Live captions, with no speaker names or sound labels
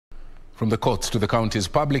From the courts to the counties,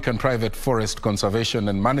 public and private forest conservation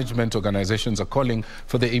and management organizations are calling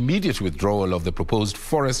for the immediate withdrawal of the proposed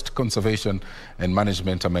Forest Conservation and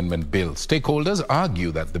Management Amendment Bill. Stakeholders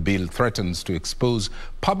argue that the bill threatens to expose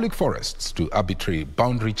public forests to arbitrary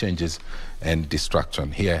boundary changes and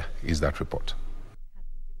destruction. Here is that report.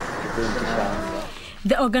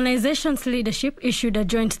 The organization's leadership issued a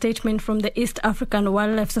joint statement from the East African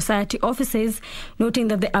Wildlife Society offices, noting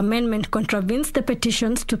that the amendment contravenes the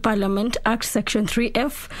Petitions to Parliament Act Section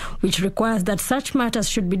 3F, which requires that such matters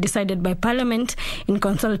should be decided by Parliament in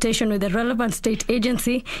consultation with the relevant state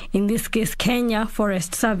agency, in this case Kenya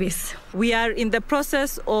Forest Service. We are in the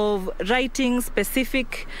process of writing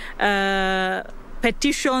specific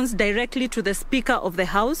petitions directly to the Speaker of the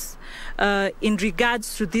House in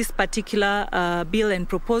regards to this particular bill and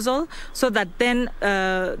proposal, so that then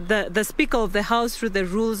the Speaker of the House, through the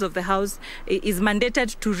rules of the House, is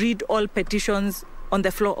mandated to read all petitions on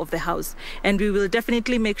the floor of the House. And we will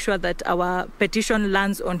definitely make sure that our petition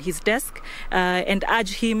lands on his desk and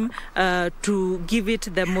urge him to give it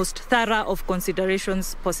the most thorough of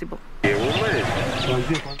considerations possible.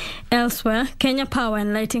 Elsewhere, Kenya Power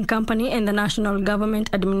and Lighting Company and the National Government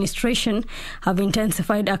Administration have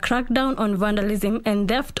intensified a crackdown on vandalism and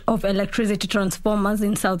theft of electricity transformers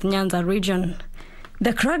in South Nyanza region.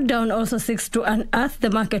 The crackdown also seeks to unearth the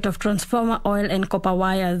market of transformer oil and copper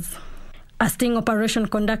wires. A sting operation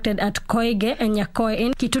conducted at Koige and Nyakoe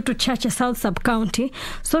in Kitutu Chache South Sub-County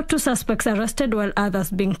saw 2 suspects arrested while others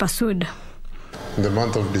being pursued. In the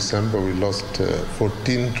month of December, we lost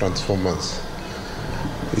 14 transformers,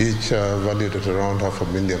 each valued at around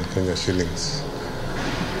 500,000 Kenya shillings.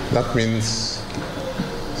 That means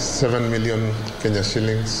 7 million Kenya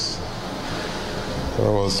shillings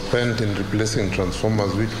was spent in replacing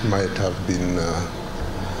transformers which might have been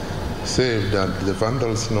saved had the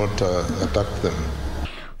vandals not attacked them.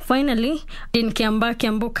 Finally, in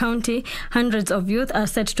Kiambu County, hundreds of youth are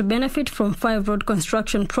set to benefit from 5 road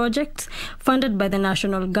construction projects funded by the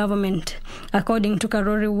national government. According to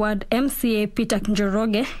Karori Ward MCA Peter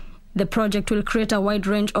Njoroge, the project will create a wide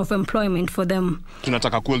range of employment for them.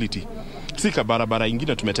 Tunataka quality. Sika barabara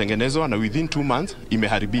ingine tumetengenezwa na within 2 months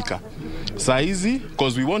imeharibika. Saizi,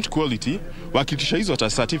 because we want quality, wakitisha hizo ata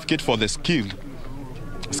certificate for the skilled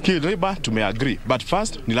labor tumeagree, but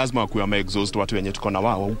first ni lazima wakuwe wameexhaust watu wenye tuko na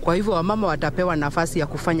wao. Kwa hivyo wamama watapewa nafasi ya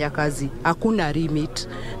kufanya kazi, hakuna limit,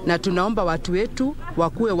 na tunaomba watu wetu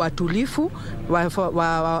wakuwe watulifu,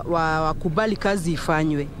 wakubali kazi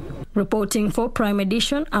ifanywe. Reporting for Prime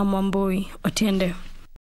Edition, I'm Wambui Otiende.